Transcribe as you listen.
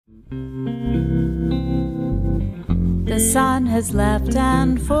The sun has left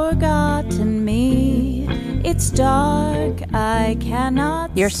and forgotten me. It's dark, I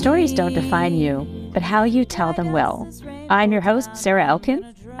cannot Your stories don't define you, but how you tell them will. I'm your host, Sarah Elkins.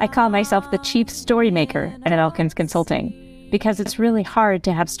 I call myself the chief story maker at Elkins Consulting because it's really hard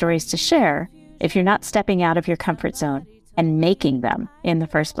to have stories to share if you're not stepping out of your comfort zone and making them in the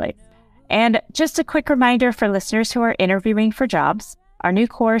first place. And just a quick reminder for listeners who are interviewing for jobs, our new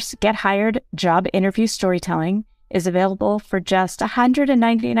course, Get Hired Job Interview Storytelling, is available for just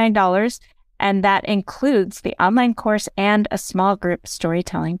 $199, and that includes the online course and a small group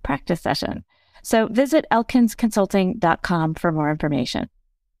storytelling practice session. So visit elkinsconsulting.com for more information.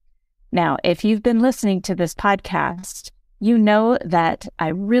 Now, if you've been listening to this podcast, you know that I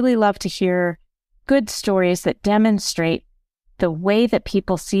really love to hear good stories that demonstrate the way that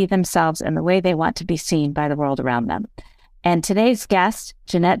people see themselves and the way they want to be seen by the world around them. And today's guest,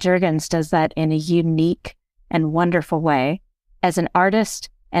 Jeanette Jergens, does that in a unique and wonderful way as an artist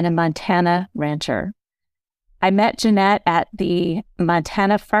and a Montana rancher. I met Jeanette at the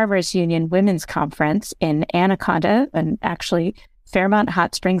Montana Farmers Union Women's Conference in Anaconda, and actually Fairmont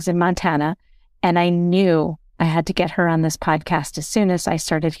Hot Springs in Montana, and I knew I had to get her on this podcast as soon as I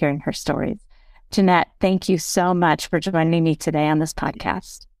started hearing her stories. Jeanette, thank you so much for joining me today on this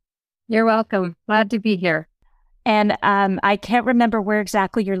podcast. You're welcome. Glad to be here. And I can't remember where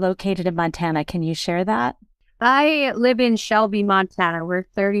exactly you're located in Montana. Can you share that? I live in Shelby, Montana. We're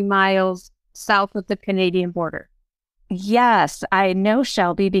 30 miles south of the Canadian border. Yes, I know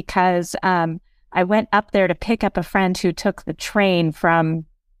Shelby because I went up there to pick up a friend who took the train from,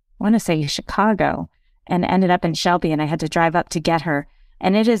 I want to say Chicago, and ended up in Shelby, and I had to drive up to get her.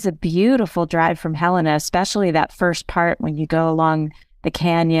 And it is a beautiful drive from Helena, especially that first part when you go along the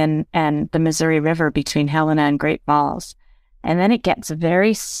canyon and the Missouri River between Helena and Great Falls. And then it gets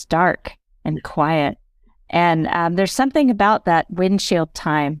very stark and quiet. And there's something about that windshield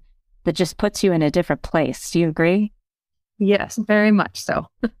time that just puts you in a different place. Do you agree? Yes, very much so.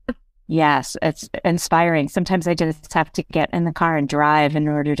 Yes, it's inspiring. Sometimes I just have to get in the car and drive in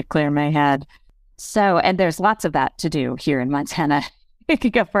order to clear my head. So, and there's lots of that to do here in Montana. You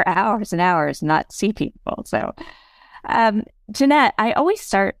could go for hours and hours and not see people. So, Jeanette, I always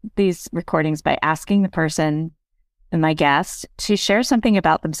start these recordings by asking the person, my guest, to share something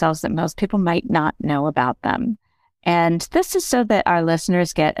about themselves that most people might not know about them. And this is so that our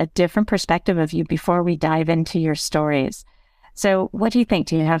listeners get a different perspective of you before we dive into your stories. So what do you think?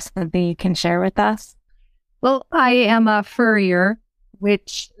 Do you have something you can share with us? Well, I am a furrier,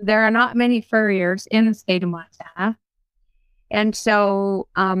 which there are not many furriers in the state of Montana. And so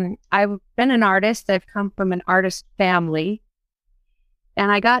I've been an artist. I've come from an artist family.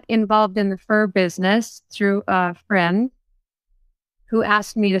 And I got involved in the fur business through a friend who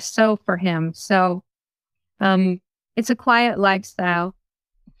asked me to sew for him. So it's a quiet lifestyle,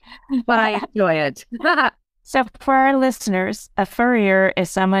 but I enjoy it. So for our listeners, a furrier is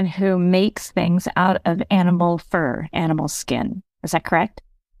someone who makes things out of animal fur, animal skin. Is that correct?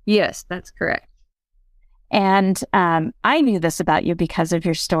 Yes, that's correct. And I knew this about you because of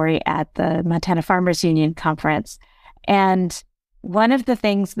your story at the Montana Farmers Union Conference. And one of the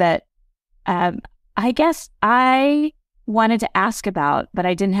things that I guess I wanted to ask about, but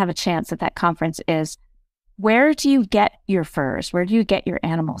I didn't have a chance at that conference, is where do you get your furs? Where do you get your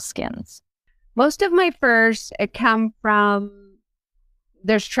animal skins? Most of my furs come from,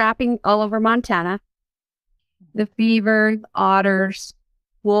 there's trapping all over Montana. The beaver, otters,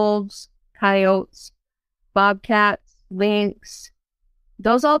 wolves, coyotes, bobcats, lynx,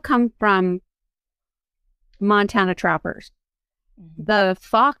 those all come from Montana trappers. Mm-hmm. The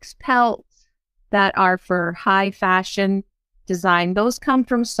fox pelts that are for high fashion design, those come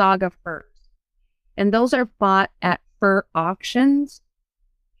from Saga Furs. And those are bought at fur auctions.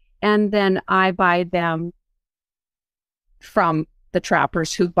 And then I buy them from the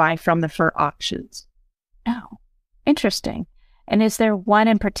trappers who buy from the fur auctions. Oh, interesting. And is there one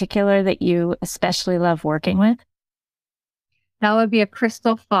in particular that you especially love working with? That would be a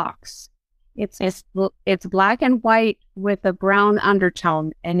crystal fox. It's black and white with a brown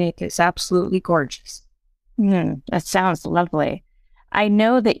undertone, and it is absolutely gorgeous. That sounds lovely. I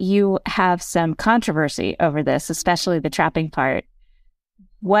know that you have some controversy over this, especially the trapping part.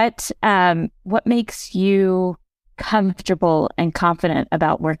 What makes you comfortable and confident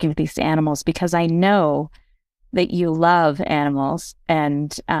about working with these animals? Because I know that you love animals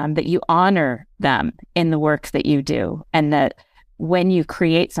and that you honor them in the work that you do, and that when you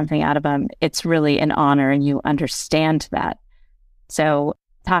create something out of them, it's really an honor and you understand that. So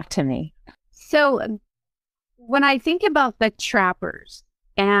talk to me. So when I think about the trappers,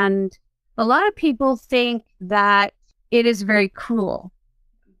 And a lot of people think that it is very cruel.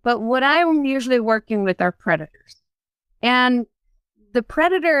 But what I'm usually working with are predators. And the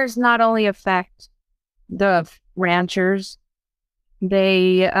predators not only affect the ranchers,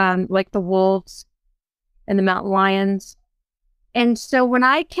 they like the wolves and the mountain lions. And so when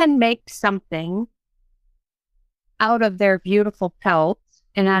I can make something out of their beautiful pelts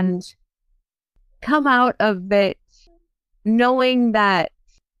and come out of it knowing that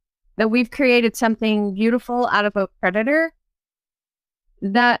we've created something beautiful out of a predator,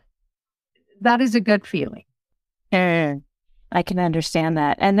 that is a good feeling. I can understand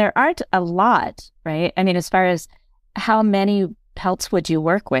that. And there aren't a lot, right? I mean, as far as how many pelts would you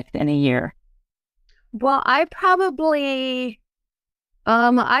work with in a year? Well, I would probably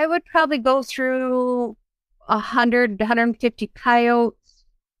go through 100, 150 coyotes,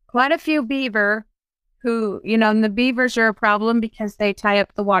 quite a few beaver who, and the beavers are a problem because they tie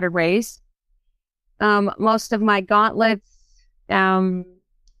up the waterways. Most of my gauntlets,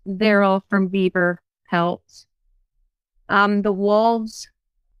 they're all from beaver pelts. The wolves,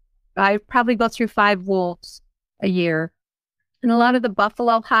 I probably go through 5 wolves a year. And a lot of the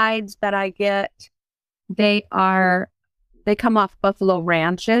buffalo hides that I get, they come off buffalo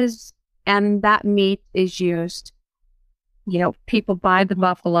ranches, and that meat is used. People buy the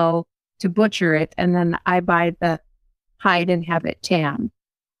buffalo to butcher it, and then I buy the hide and have it tanned.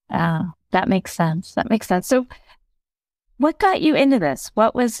 That makes sense. So what got you into this?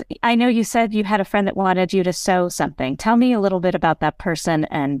 I know you said you had a friend that wanted you to sew something. Tell me a little bit about that person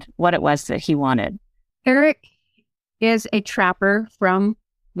and what it was that he wanted. Eric is a trapper from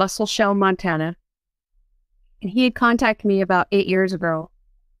Muscle Montana. And he had contacted me about 8 years ago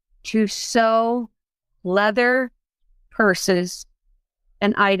to sew leather purses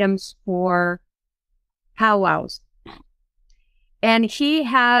and items for powwows. And he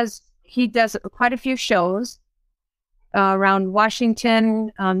does quite a few shows around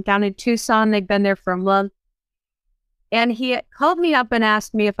Washington, down in Tucson. They've been there for a month. And he called me up and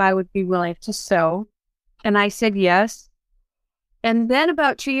asked me if I would be willing to sew. And I said yes. And then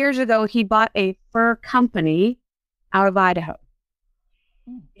about 2 years ago, he bought a fur company out of Idaho.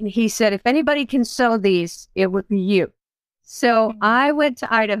 And he said, if anybody can sew these, it would be you. So I went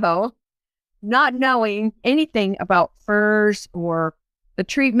to Idaho, not knowing anything about furs or the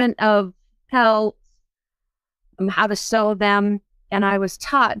treatment of pelts, how to sew them. And I was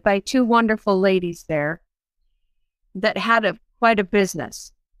taught by 2 wonderful ladies there that had quite a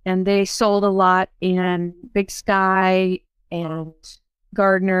business. And they sold a lot in Big Sky and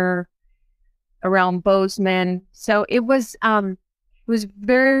Gardner, around Bozeman. So it was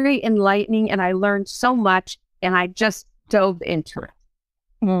very enlightening, and I learned so much, and I just dove into it.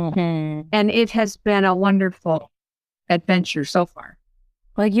 Mm-hmm. And it has been a wonderful adventure so far.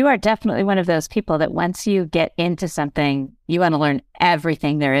 Well, you are definitely one of those people that once you get into something, you want to learn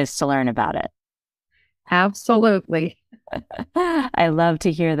everything there is to learn about it. Absolutely. I love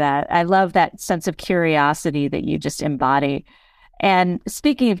to hear that. I love that sense of curiosity that you just embody. And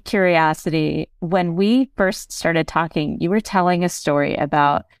speaking of curiosity, when we first started talking, you were telling a story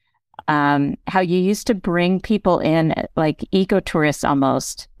about how you used to bring people in, like ecotourists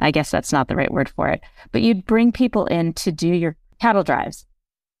almost. I guess that's not the right word for it, but you'd bring people in to do your cattle drives.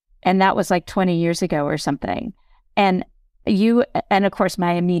 And that was like 20 years ago or something. And of course,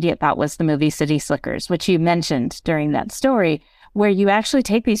 my immediate thought was the movie City Slickers, which you mentioned during that story, where you actually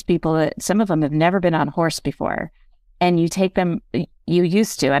take these people that some of them have never been on a horse before, and you take them, you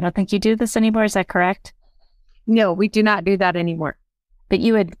used to. I don't think you do this anymore. Is that correct? No, we do not do that anymore. But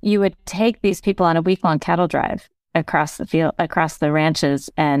you would take these people on a week-long cattle drive across the field, across the ranches,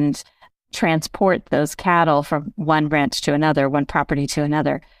 and transport those cattle from one ranch to another, one property to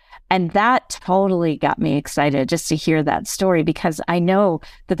another. And that totally got me excited just to hear that story, because I know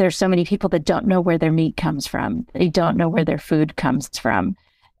that there's so many people that don't know where their meat comes from. They don't know where their food comes from.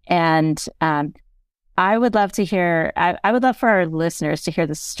 And I would love to hear, I would love for our listeners to hear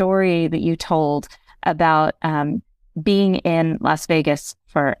the story that you told about being in Las Vegas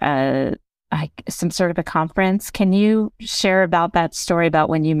for some sort of a conference. Can you share about that story, about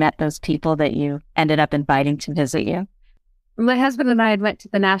when you met those people that you ended up inviting to visit you? My husband and I had went to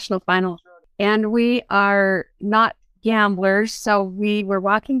the national finals, and we are not gamblers. So we were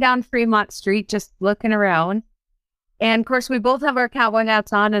walking down Fremont Street, just looking around. And of course, we both have our cowboy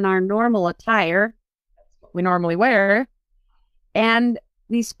hats on and our normal attire. That's what we normally wear. And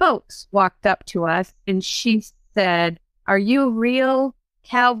these folks walked up to us, and she said, "Are you real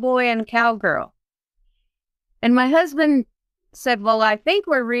cowboy and cowgirl?" And my husband said, "Well, I think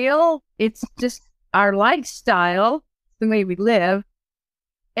we're real. It's just our lifestyle, the way we live."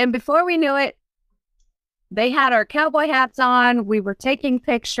 And before we knew it, they had our cowboy hats on. We were taking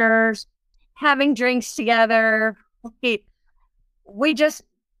pictures, having drinks together. We just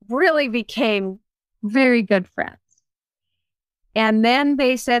really became very good friends. And then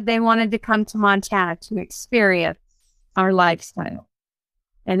they said they wanted to come to Montana to experience our lifestyle.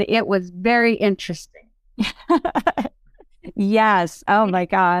 And it was very interesting. Yes. Oh my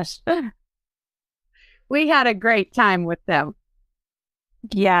gosh. We had a great time with them.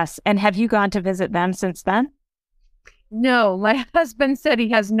 Yes. And have you gone to visit them since then? No, my husband said he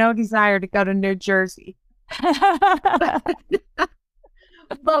has no desire to go to New Jersey.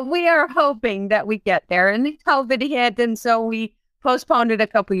 But we are hoping that we get there. And the COVID hit, and so we postponed it a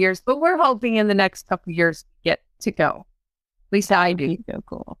couple years. But we're hoping in the next couple years to get to go. At least I do. So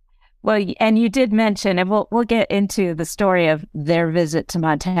cool. Well, and you did mention, and we'll get into the story of their visit to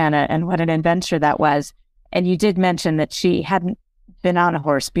Montana and what an adventure that was. And you did mention that she hadn't been on a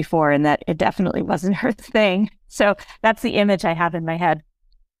horse before and that it definitely wasn't her thing. So that's the image I have in my head.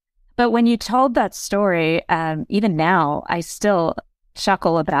 But when you told that story, even now, I still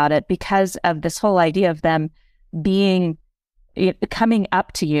chuckle about it because of this whole idea of them coming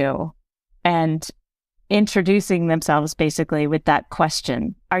up to you and introducing themselves basically with that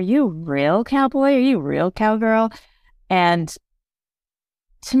question, are you real cowboy? Are you real cowgirl? And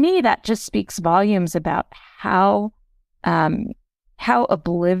to me, that just speaks volumes about how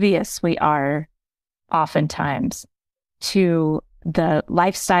oblivious we are oftentimes to the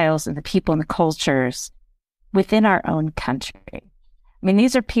lifestyles and the people and the cultures within our own country. I mean,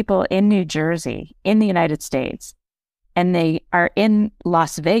 these are people in New Jersey, in the United States, and they are in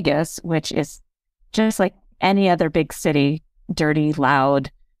Las Vegas, which is just like any other big city, dirty,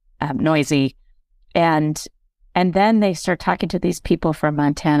 loud, noisy. And then they start talking to these people from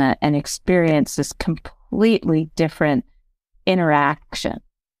Montana and experience this completely different interaction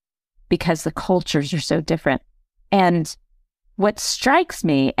because the cultures are so different. And what strikes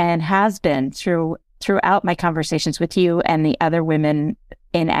me and has been throughout my conversations with you and the other women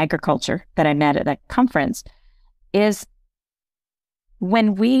in agriculture that I met at that conference is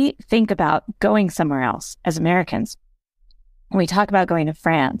when we think about going somewhere else as Americans, we talk about going to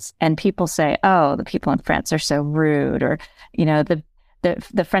France and people say, oh, the people in France are so rude, or, you know,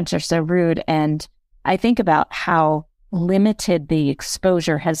 the French are so rude. And I think about how limited the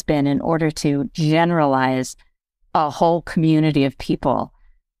exposure has been in order to generalize a whole community of people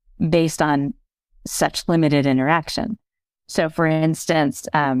based on such limited interaction. So for instance,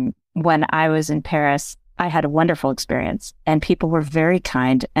 when I was in Paris, I had a wonderful experience and people were very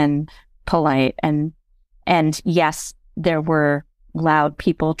kind and polite. And yes, there were loud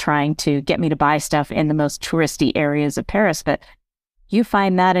people trying to get me to buy stuff in the most touristy areas of Paris, but you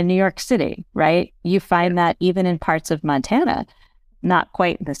find that in New York City, right? You find that even in parts of Montana, not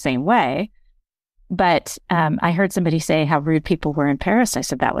quite the same way. But I heard somebody say how rude people were in Paris. I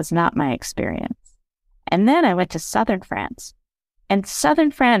said, that was not my experience. And then I went to southern France. And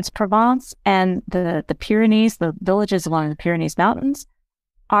southern France, Provence, and the Pyrenees, the villages along the Pyrenees Mountains,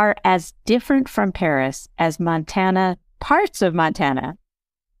 are as different from Paris as Montana, parts of Montana,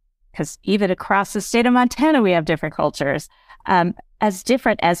 because even across the state of Montana, we have different cultures, as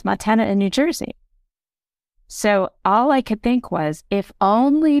different as Montana and New Jersey. So all I could think was, if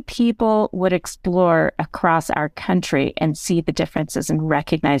only people would explore across our country and see the differences and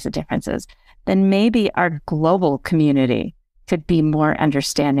recognize the differences, then maybe our global community could be more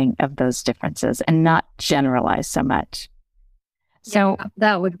understanding of those differences and not generalize so much. So yeah,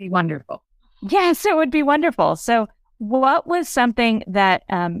 that would be wonderful. Yes, it would be wonderful. So what was something that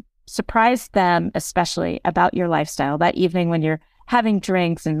surprised them, especially about your lifestyle that evening when you're having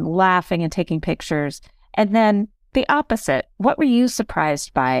drinks and laughing and taking pictures? And then the opposite, what were you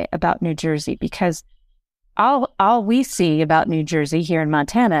surprised by about New Jersey? Because all we see about New Jersey here in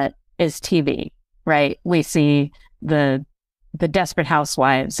Montana is TV, right? We see the Desperate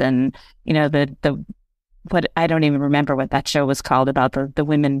Housewives and, you know, the what, I don't even remember what that show was called about the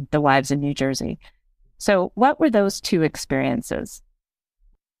women, the wives in New Jersey. So what were those two experiences?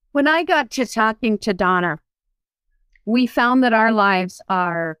 When I got to talking to Donna, we found that our lives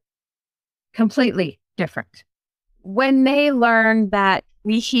are completely different. When they learned that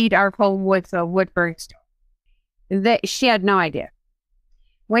we heat our home with a wood burning stove, that she had no idea.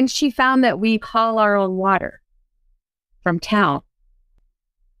 When she found that we haul our own water from town,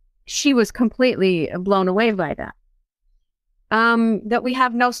 she was completely blown away by that. That we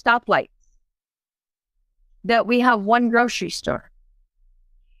have no stoplights. That we have one grocery store.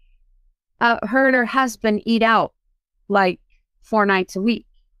 Her and her husband eat out like 4 nights a week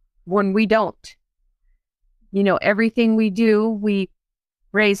when we don't. You know, everything we do, we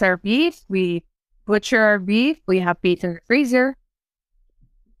raise our beef. We butcher our beef. We have beef in the freezer.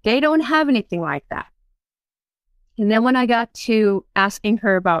 They don't have anything like that. And then when I got to asking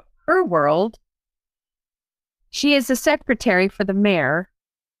her about her world, she is the secretary for the mayor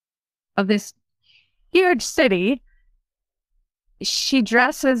of this huge city. She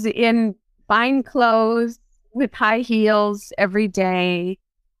dresses in fine clothes with high heels every day.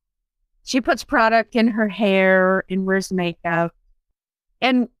 She puts product in her hair and wears makeup.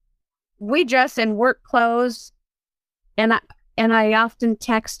 And we dress in work clothes. And I often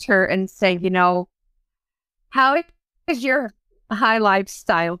text her and say, how is your high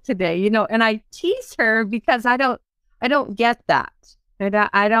lifestyle today? And I tease her because I don't get that.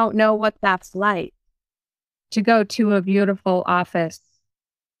 I don't know what that's like to go to a beautiful office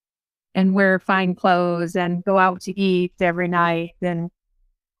and wear fine clothes and go out to eat every night and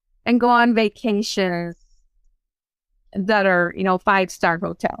go on vacations that are, 5-star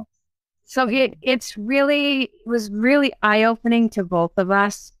hotels. So it was really eye-opening to both of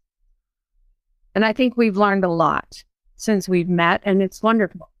us. And I think we've learned a lot since we've met, and it's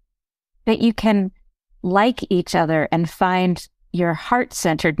wonderful. That you can like each other and find your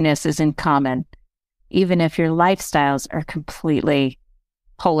heart-centeredness is in common, even if your lifestyles are completely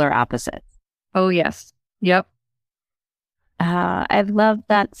polar opposites. Oh, yes. Yep. I love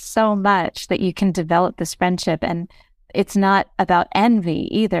that so much, that you can develop this friendship. And it's not about envy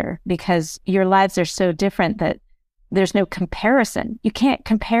either, because your lives are so different that there's no comparison. You can't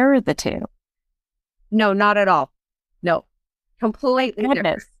compare the two. No, not at all. No, completely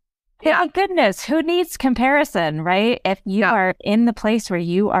different. Yeah, goodness. Who needs comparison, right? If you are in the place where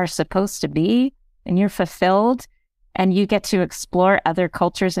you are supposed to be and you're fulfilled and you get to explore other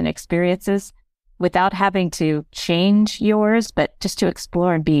cultures and experiences without having to change yours, but just to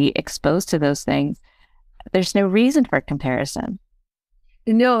explore and be exposed to those things, there's no reason for comparison.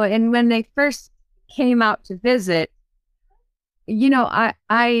 No, and when they first came out to visit,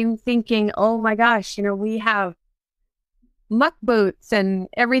 I'm thinking, oh my gosh, we have muck boots and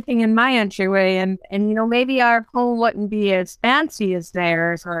everything in my entryway, and maybe our home wouldn't be as fancy as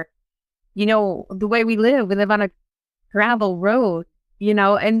theirs, or the way we live on a gravel road,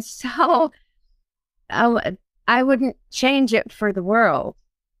 and so I wouldn't change it for the world.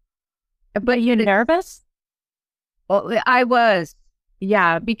 But you nervous? Well, I was,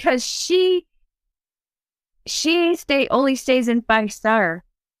 yeah, because she only stays in 5-star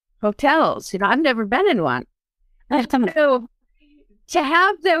hotels. I've never been in one. So to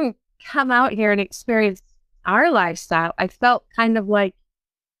have them come out here and experience our lifestyle, I felt kind of like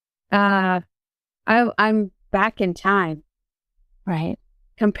I'm back in time, right?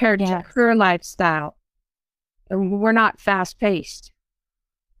 Compared to her lifestyle. We're not fast paced.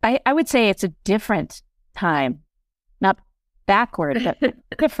 I would say it's a different time, not backward, but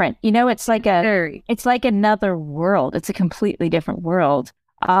different. It's like it's like another world. It's a completely different world,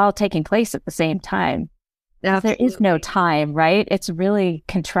 all taking place at the same time. There is no time, right? It's really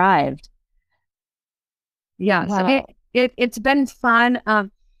contrived. Yeah, wow. So it's been fun.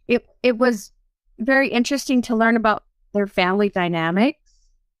 It was very interesting to learn about their family dynamics,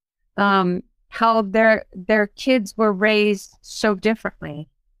 how their kids were raised so differently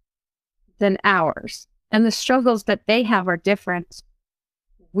than ours, and the struggles that they have are different.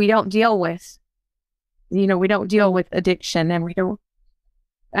 We don't deal with, we don't deal with addiction, and we don't.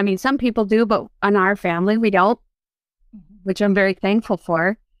 I mean, some people do, but in our family, we don't, which I'm very thankful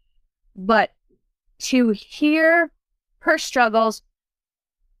for. But to hear her struggles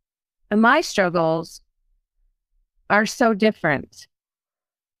and my struggles are so different,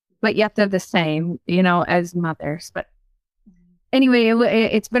 but yet they're the same, as mothers. But anyway,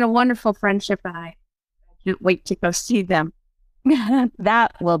 it's been a wonderful friendship, and I can't wait to go see them.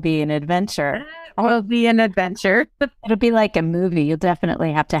 That will be an adventure. It'll be an adventure. It'll be like a movie. You'll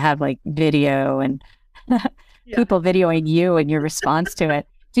definitely have to have like video and people videoing you and your response to it.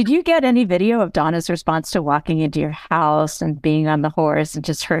 Did you get any video of Donna's response to walking into your house and being on the horse and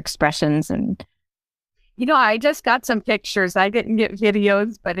just her expressions? And I just got some pictures. I didn't get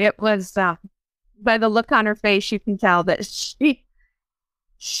videos, but it was by the look on her face, you can tell that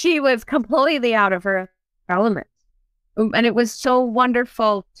she was completely out of her element. And it was so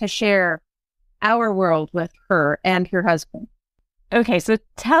wonderful to share our world with her and her husband. Okay, so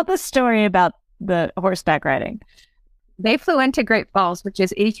tell the story about the horseback riding. They flew into Great Falls, which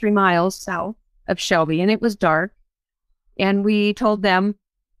is 83 miles south of Shelby, and it was dark. And we told them,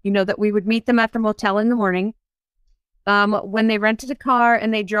 that we would meet them at the motel in the morning. When they rented a car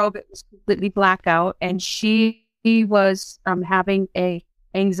and they drove, it was completely blackout, and she was having a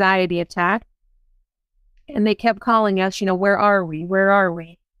anxiety attack. And they kept calling us, where are we? Where are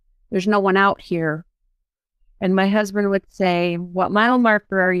we? There's no one out here. And my husband would say, what mile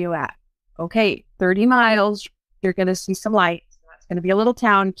marker are you at? Okay, 30 miles. You're going to see some lights. It's going to be a little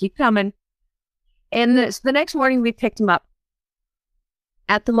town. Keep coming. And the next morning, we picked him up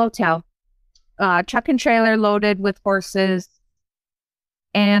at the motel. Truck and trailer loaded with horses.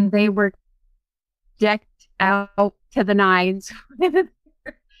 And they were decked out to the nines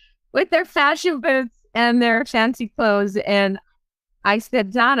with their fashion boots and their fancy clothes. And I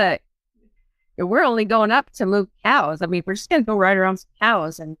said, Donna, we're only going up to move cows. I mean, we're just going to go ride around some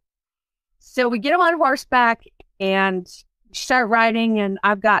cows. And so we get them on horseback and start riding. And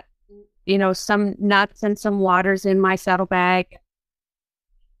I've got, some nuts and some waters in my saddlebag.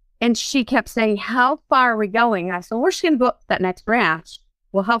 And she kept saying, how far are we going? I said, we're just going to go up to that next ranch.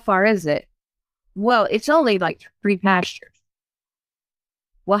 Well, how far is it? Well, it's only like 3 pastures.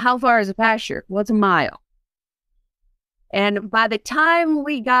 Well, how far is a pasture? Well, it's a mile. And by the time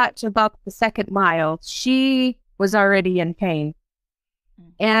we got to about the 2nd mile, she was already in pain.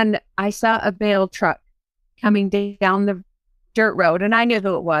 And I saw a bale truck coming down the dirt road, and I knew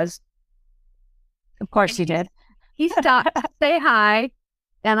who it was. Of course you did. He stopped to say hi,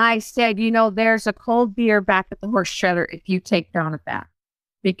 and I said, there's a cold beer back at the horse trailer if you take Donna back,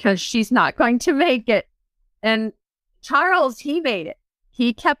 because she's not going to make it. And Charles, he made it.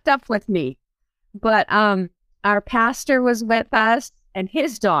 He kept up with me. But our pastor was with us, and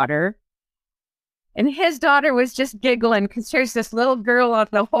his daughter was just giggling because there's this little girl on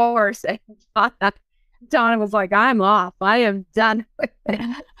the horse, and Donna was like, I'm off. I am done with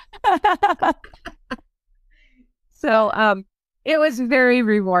it. So it was very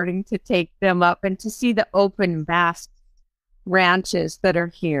rewarding to take them up and to see the open, vast ranches that are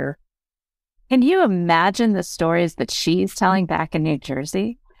here. Can you imagine the stories that she's telling back in New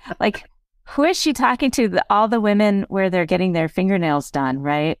Jersey? Like, who is she talking to? All the women where they're getting their fingernails done,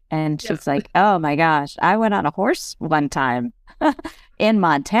 right? And she's like, oh my gosh, I went on a horse one time in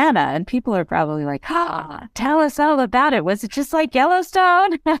Montana. And people are probably like, tell us all about it. Was it just like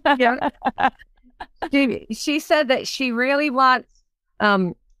Yellowstone? Yeah. She said that she really wants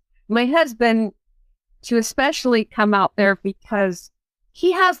my husband to especially come out there because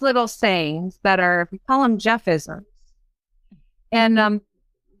he has little sayings that are, we call them Jeffisms. And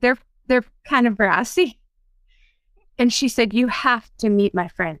they're kind of brassy. And she said, you have to meet my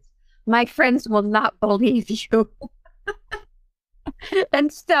friends. My friends will not believe you.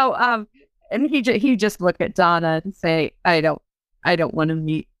 And so, and he just look at Donna and say, I don't want to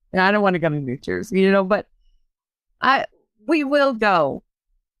meet. I don't want to go to New Jersey, but we will go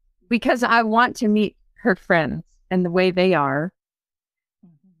because I want to meet her friends and the way they are.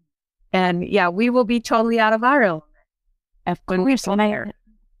 And yeah, we will be totally out of our element. Of course.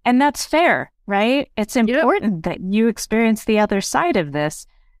 And that's fair, right? It's important that you experience the other side of this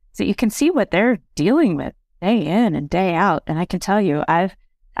so you can see what they're dealing with day in and day out. And I can tell you,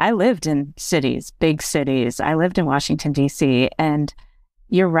 I lived in cities, big cities. I lived in Washington, D.C., and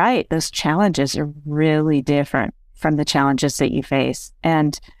you're right. Those challenges are really different from the challenges that you face.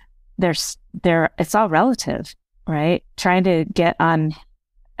 And it's all relative, right? Trying to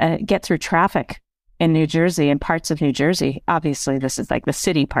get through traffic in New Jersey and parts of New Jersey. Obviously, this is like the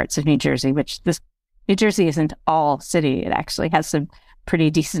city parts of New Jersey, New Jersey isn't all city. It actually has some pretty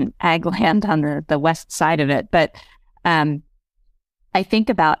decent ag land on the west side of it. But I think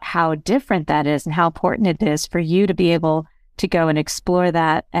about how different that is and how important it is for you to be able to go and explore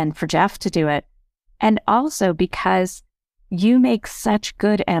that and for Jeff to do it. And also because you make such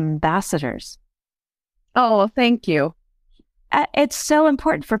good ambassadors. Oh, thank you. It's so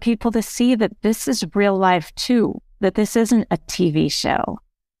important for people to see that this is real life too, that this isn't a TV show,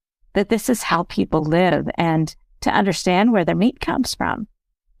 that this is how people live, and to understand where their meat comes from,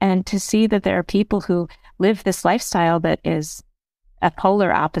 and to see that there are people who live this lifestyle that is a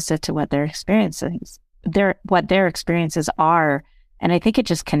polar opposite to what they're experiencing, what their experiences are. And I think it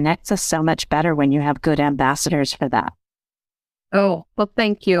just connects us so much better when you have good ambassadors for that. Oh, well,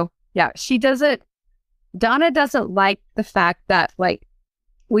 thank you. Yeah, Donna doesn't like the fact that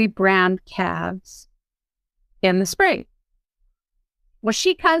we brand calves in the spring. Well,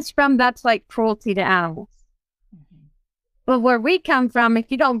 she comes from, that's like cruelty to animals. Mm-hmm. But where we come from,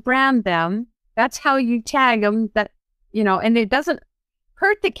 if you don't brand them, that's how you tag them, and it doesn't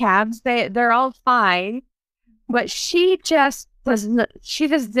hurt the calves. They're all fine. But she just does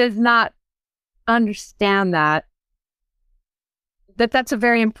not understand that's a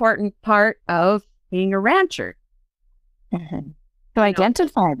very important part of being a rancher. Mm-hmm. To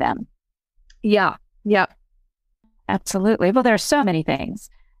identify them. Yeah. Yeah. Absolutely. Well, there are so many things.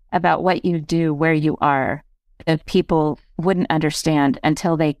 about what you do where you are that people wouldn't understand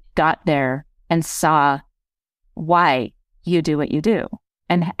until they got there and saw why you do what you do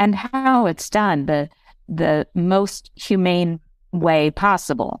and how it's done the most humane way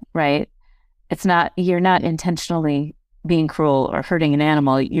possible, right? You're not intentionally being cruel or hurting an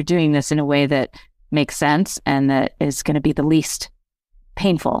animal. You're doing this in a way that makes sense and that is going to be the least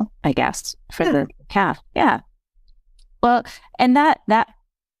painful, I guess, for the calf. Yeah. Well, and that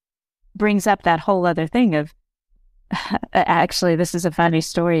brings up that whole other thing of, actually, this is a funny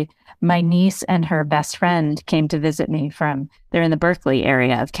story. My niece and her best friend came to visit me they're in the Berkeley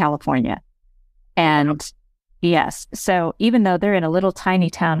area of California. And yes, so even though they're in a little tiny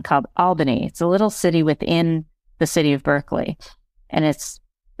town called Albany, it's a little city within the city of Berkeley, and it's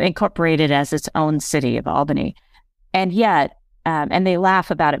incorporated as its own city of Albany. And yet, and they laugh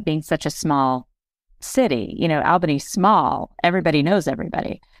about it being such a small city. Albany's small. Everybody knows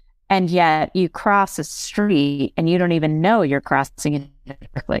everybody. And yet you cross a street and you don't even know you're crossing into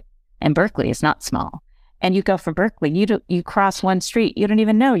Berkeley. And Berkeley is not small. And you go from Berkeley, you cross one street, you don't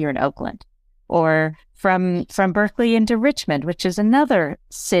even know you're in Oakland. Or from Berkeley into Richmond, which is another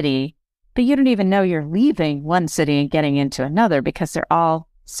city, but you don't even know you're leaving one city and getting into another because they're all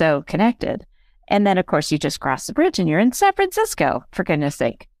so connected. And then, of course, you just cross the bridge and you're in San Francisco, for goodness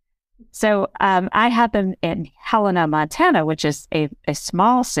sake. So I had them in Helena, Montana, which is a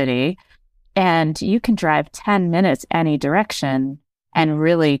small city, and you can drive 10 minutes any direction and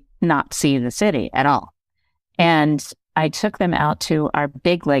really not see the city at all. And I took them out to our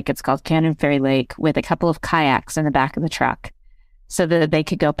big lake. It's called Cannon Ferry Lake, with a couple of kayaks in the back of the truck so that they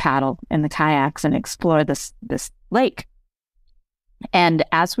could go paddle in the kayaks and explore this lake. And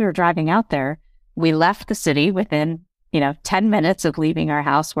as we were driving out there, we left the city within 10 minutes of leaving our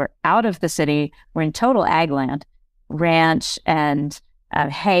house. We're out of the city. We're in total ag land, ranch and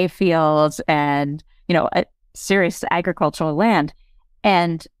hay fields and, a serious agricultural land.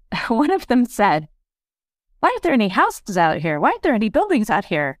 And one of them said, "Why aren't there any houses out here? Why aren't there any buildings out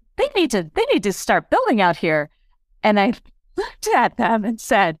here? They need to start building out here." And I looked at them and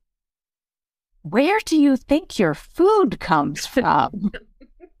said, "Where do you think your food comes from?"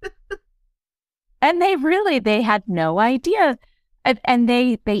 And they had no idea. And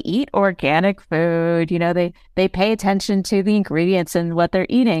they eat organic food, they pay attention to the ingredients and what they're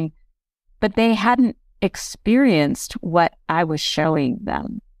eating, but they hadn't experienced what I was showing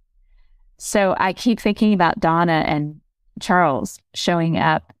them. So I keep thinking about Donna and Charles showing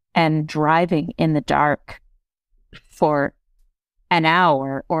up and driving in the dark for an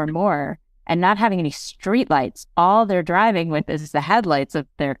hour or more and not having any streetlights. All they're driving with is the headlights of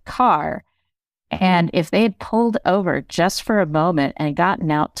their car. And if they had pulled over just for a moment and gotten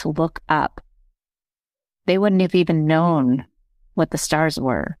out to look up, they wouldn't have even known what the stars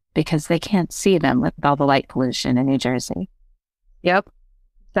were because they can't see them with all the light pollution in New Jersey. Yep.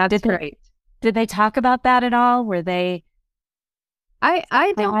 That's right. Did they talk about that at all? Were they?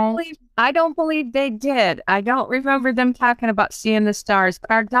 I don't believe they did. I don't remember them talking about seeing the stars.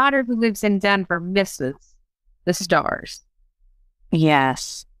 But our daughter, who lives in Denver, misses the stars.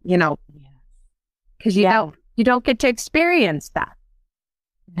 Yes. Because you don't get to experience that.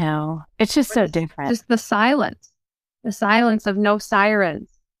 No, it's just so different. Just the silence of no sirens,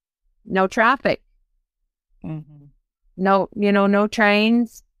 no traffic, no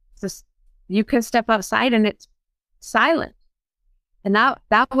trains. Just you can step outside and it's silent, and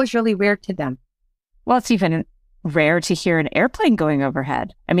that was really weird to them. Well, it's even rare to hear an airplane going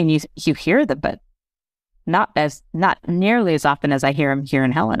overhead. I mean, you hear them, but not nearly as often as I hear them here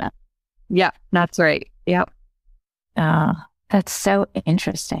in Helena. Yeah, that's right. Yep. That's so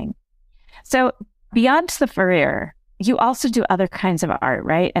interesting. So beyond the furrier, you also do other kinds of art,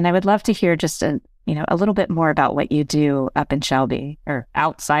 right? And I would love to hear just a little bit more about what you do up in Shelby or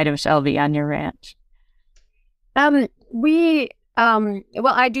outside of Shelby on your ranch. I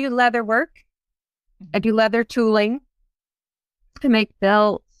do leather work. I do leather tooling to make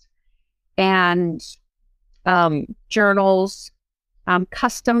belts and journals,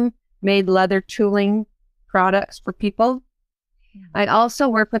 custom made leather tooling products for people. I also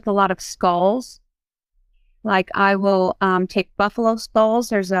work with a lot of skulls. Like I will take buffalo skulls.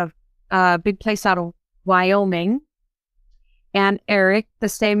 There's a big place out of Wyoming. And Eric, the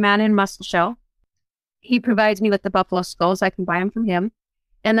same man in Muscle Show, he provides me with the buffalo skulls. I can buy them from him.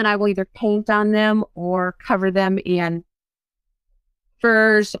 And then I will either paint on them or cover them in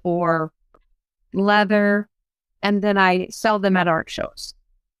furs or leather. And then I sell them at art shows.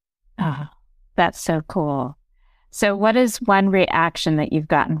 Oh, that's so cool. So what is one reaction that you've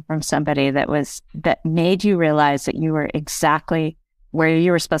gotten from somebody that made you realize that you were exactly where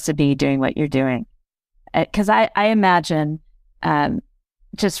you were supposed to be doing what you're doing. Because I imagine,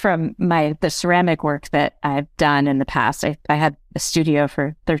 just from the ceramic work that I've done in the past, I had a studio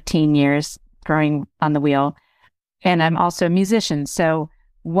for 13 years growing on the wheel, and I'm also a musician. So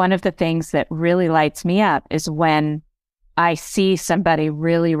one of the things that really lights me up is when I see somebody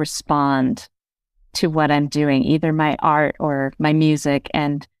really respond to what I'm doing, either my art or my music.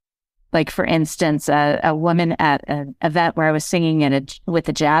 And like, for instance, a woman at an event where I was singing with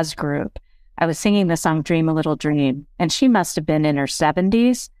a jazz group, I was singing the song Dream a Little Dream, and she must have been in her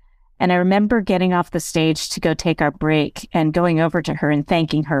 70s. And I remember getting off the stage to go take our break and going over to her and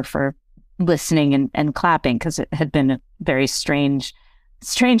thanking her for listening and clapping, because it had been a very strange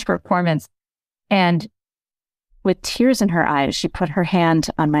performance. And with tears in her eyes, she put her hand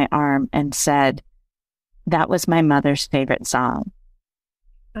on my arm and said, "That was my mother's favorite song."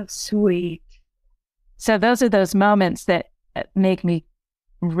 Oh, sweet. So those are those moments that make me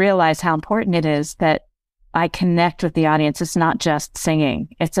realize how important it is that I connect with the audience. It's not just singing,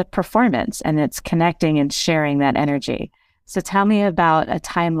 it's a performance, and it's connecting and sharing that energy. So tell me about a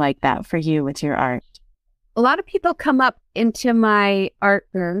time like that for you with your art. A lot of people come up into my art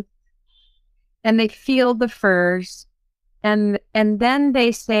room and they feel the furs, and then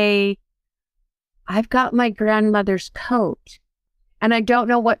they say, "I've got my grandmother's coat and I don't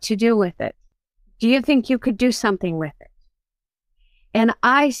know what to do with it. Do you think you could do something with it?" And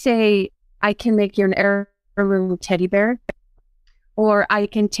I say, "I can make you an heirloom teddy bear, or I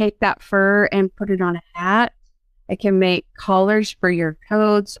can take that fur and put it on a hat. I can make collars for your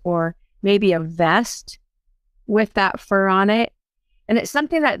coats, or maybe a vest with that fur on it." And it's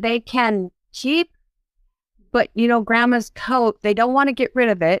something that they can keep, but grandma's coat, they don't want to get rid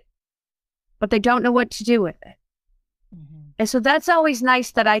of it, but they don't know what to do with it. Mm-hmm. And so that's always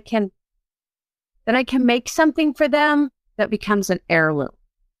nice that I can make something for them that becomes an heirloom.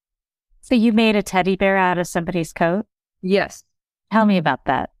 So you made a teddy bear out of somebody's coat? Yes. Tell me about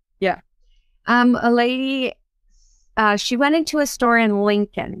that. Yeah. A lady, she went into a store in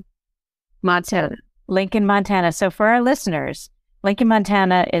Lincoln, Montana. So for our listeners, Lincoln,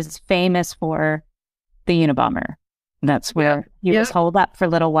 Montana is famous for the Unabomber. That's where he was holed up for a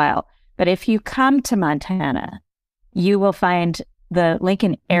little while. But if you come to Montana, you will find the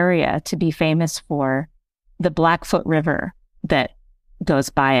Lincoln area to be famous for the Blackfoot River that goes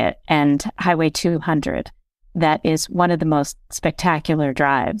by it, and Highway 200. That is one of the most spectacular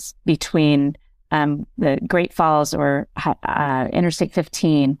drives between the Great Falls or Interstate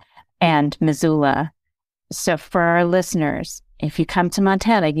 15 and Missoula. So for our listeners, if you come to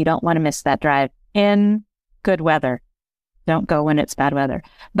Montana, you don't want to miss that drive in good weather. Don't go when it's bad weather.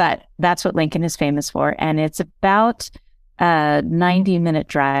 But that's what Lincoln is famous for. And it's about a 90-minute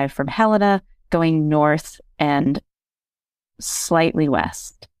drive from Helena, going north and slightly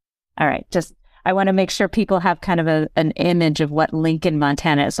west. All right. I want to make sure people have kind of an image of what Lincoln,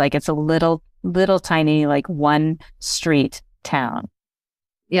 Montana is like. It's a little tiny, like one street town.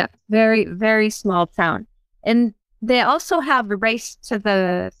 Yeah. Very, very small town. And they also have a Race to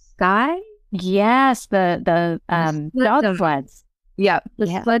the Sky. Yes, the dog sleds. Yeah,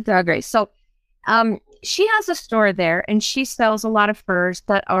 sled dog race. So she has a store there, and she sells a lot of furs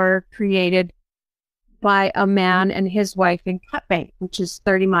that are created by a man and his wife in Cut Bank, which is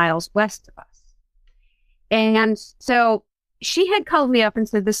 30 miles west of us. And so she had called me up and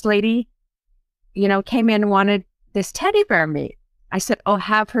said, this lady, came in and wanted this teddy bear made. I said, "Oh,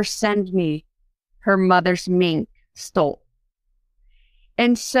 have her send me her mother's mink stole."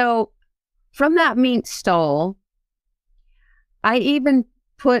 And so from that mink stole, I even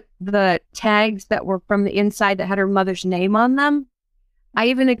put the tags that were from the inside that had her mother's name on them. I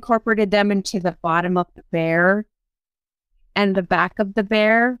even incorporated them into the bottom of the bear and the back of the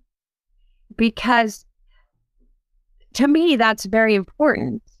bear, because to me, that's very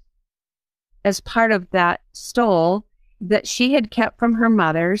important as part of that stole that she had kept from her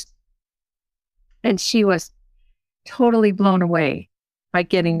mother's. And she was totally blown away by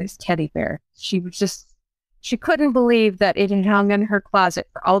getting this teddy bear. She couldn't believe that it had hung in her closet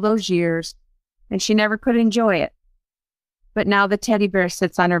for all those years, and she never could enjoy it. But now the teddy bear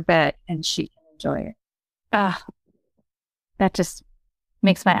sits on her bed and she can enjoy it. That just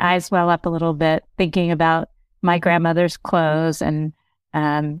makes my eyes well up a little bit, thinking about my grandmother's clothes. And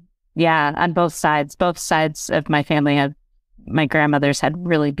on both sides of my family my grandmothers had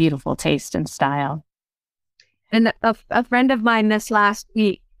really beautiful taste and style. And a friend of mine this last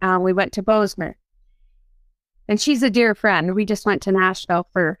week, we went to Bozeman, and she's a dear friend. We just went to Nashville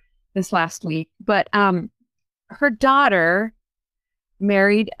for this last week, but her daughter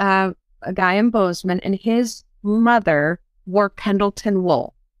married a guy in Bozeman, and his mother wore Pendleton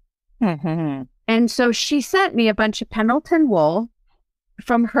wool. Mm-hmm. And so she sent me a bunch of Pendleton wool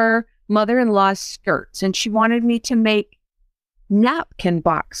from her mother-in-law's skirts, and she wanted me to make napkin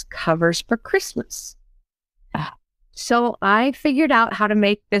box covers for Christmas. So I figured out how to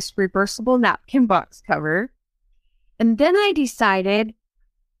make this reversible napkin box cover. And then I decided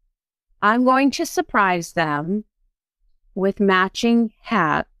I'm going to surprise them with matching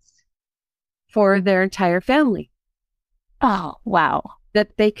hats for their entire family. Oh, wow.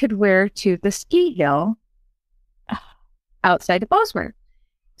 That they could wear to the ski hill outside of Bozeman.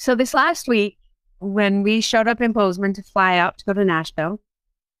 So this last week, when we showed up in Bozeman to fly out to go to Nashville,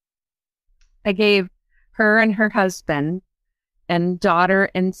 I gave her and her husband and daughter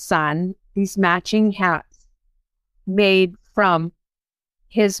and son these matching hats made from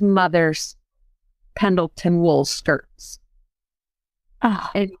his mother's Pendleton wool skirts. Oh.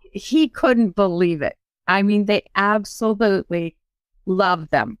 And he couldn't believe it. I mean, they absolutely loved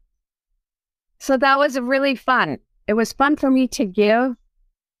them. So that was really fun. It was fun for me to give,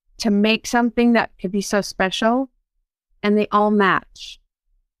 to make something that could be so special, and they all match.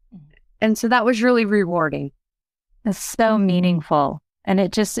 And so that was really rewarding. It's so meaningful. And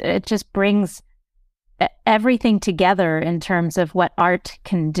it just brings everything together in terms of what art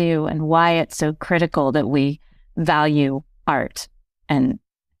can do and why it's so critical that we value art and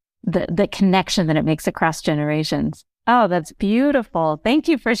the connection that it makes across generations. Oh, that's beautiful. Thank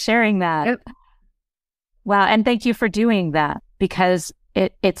you for sharing that. Yep. Wow. And thank you for doing that, because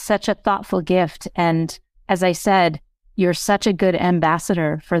it's such a thoughtful gift. And as I said, you're such a good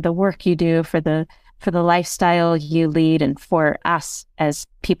ambassador for the work you do, for the lifestyle you lead, and for us as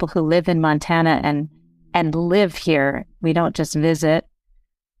people who live in Montana and live here. We don't just visit.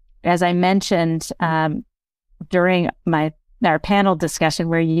 As I mentioned during our panel discussion,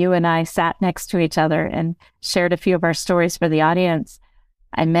 where you and I sat next to each other and shared a few of our stories for the audience,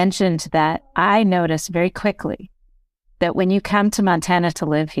 I mentioned that I noticed very quickly that when you come to Montana to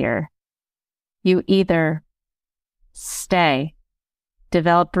live here, you either stay,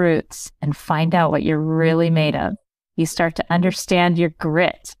 develop roots, and find out what you're really made of. You start to understand your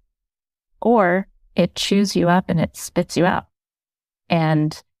grit, or it chews you up and it spits you out.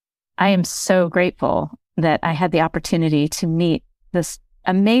 And I am so grateful that I had the opportunity to meet this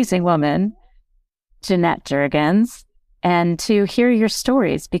amazing woman, Jeanette Jergens, and to hear your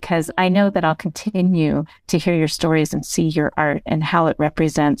stories, because I know that I'll continue to hear your stories and see your art and how it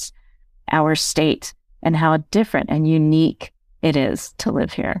represents our state and how different and unique it is to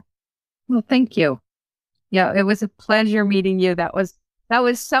live here. Well, thank you. Yeah, it was a pleasure meeting you. That was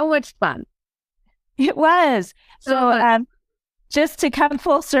so much fun. It was. So just to come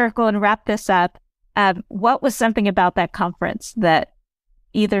full circle and wrap this up, what was something about that conference that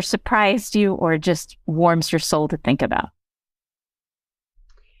either surprised you or just warms your soul to think about?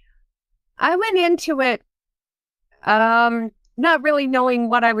 I went into it not really knowing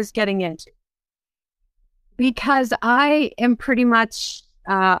what I was getting into, because I am pretty much,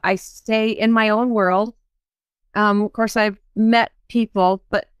 I stay in my own world. Of course, I've met people,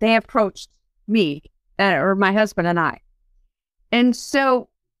 but they approached me or my husband and I. And so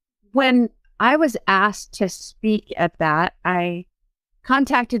when I was asked to speak at that, I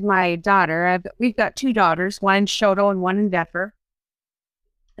contacted my daughter. We've got two daughters, one in Choteau and one in Denver.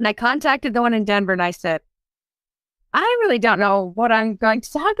 And I contacted the one in Denver and I said, I really don't know what I'm going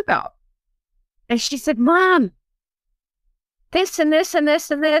to talk about. And she said, Mom, this and this and this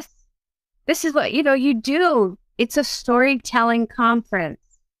and this. This is what, you do. It's a storytelling conference.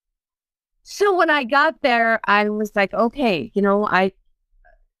 So when I got there, I was like, okay,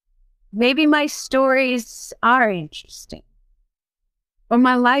 maybe my stories are interesting, or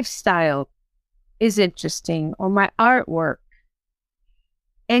my lifestyle is interesting, or my artwork.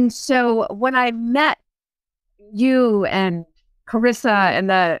 And so when I met you and Carissa and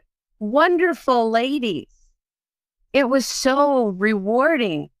the wonderful ladies, it was so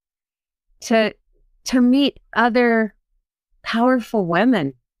rewarding to meet other powerful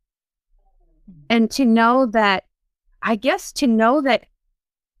women, and to know that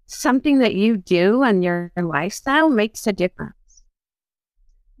something that you do and your lifestyle makes a difference.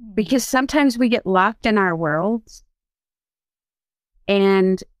 Because sometimes we get locked in our worlds.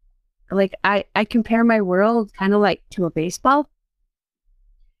 And like I compare my world kind of like to a baseball.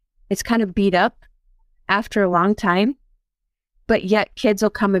 It's kind of beat up after a long time, but yet kids will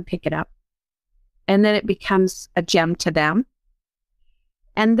come and pick it up. And then it becomes a gem to them.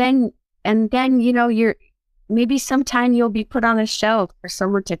 And then you're maybe sometime you'll be put on a shelf for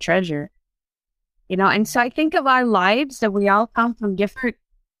someone to treasure. And so I think of our lives that we all come from different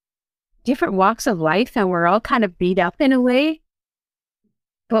different walks of life, and we're all kind of beat up in a way.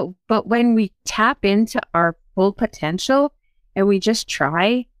 But when we tap into our full potential and we just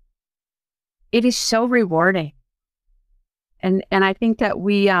try, it is so rewarding. And I think that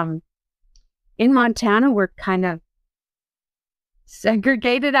we, in Montana, we're kind of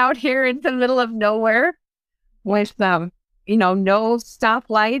segregated out here in the middle of nowhere with, no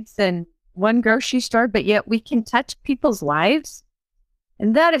stoplights and one grocery store, but yet we can touch people's lives.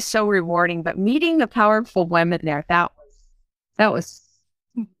 And that is so rewarding. But meeting the powerful women there, that was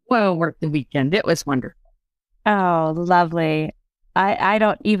well worth the weekend. It was wonderful. Oh, lovely. I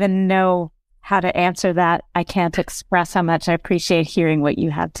don't even know how to answer that. I can't express how much I appreciate hearing what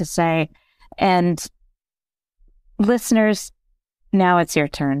you had to say. And listeners, now it's your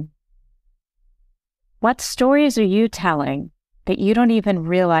turn. What stories are you telling that you don't even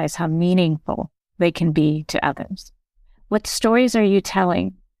realize how meaningful they can be to others? What stories are you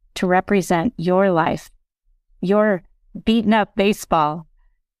telling to represent your life, your beaten up baseball,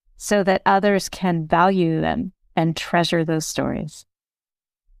 so that others can value them and treasure those stories?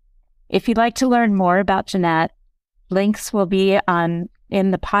 If you'd like to learn more about Jeanette, links will be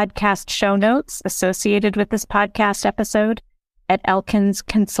in the podcast show notes associated with this podcast episode at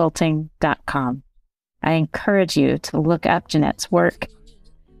elkinsconsulting.com. I encourage you to look up Jeanette's work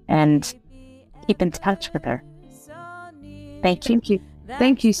and keep in touch with her. Thank you.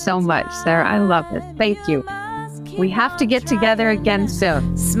 Thank you so much, Sarah. I love it. Thank you. We have to get together again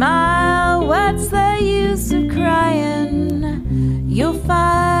soon. Smile, what's the use of crying? You'll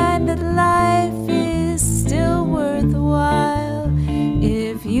find that life is still worthwhile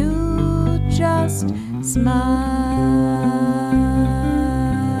if you just smile.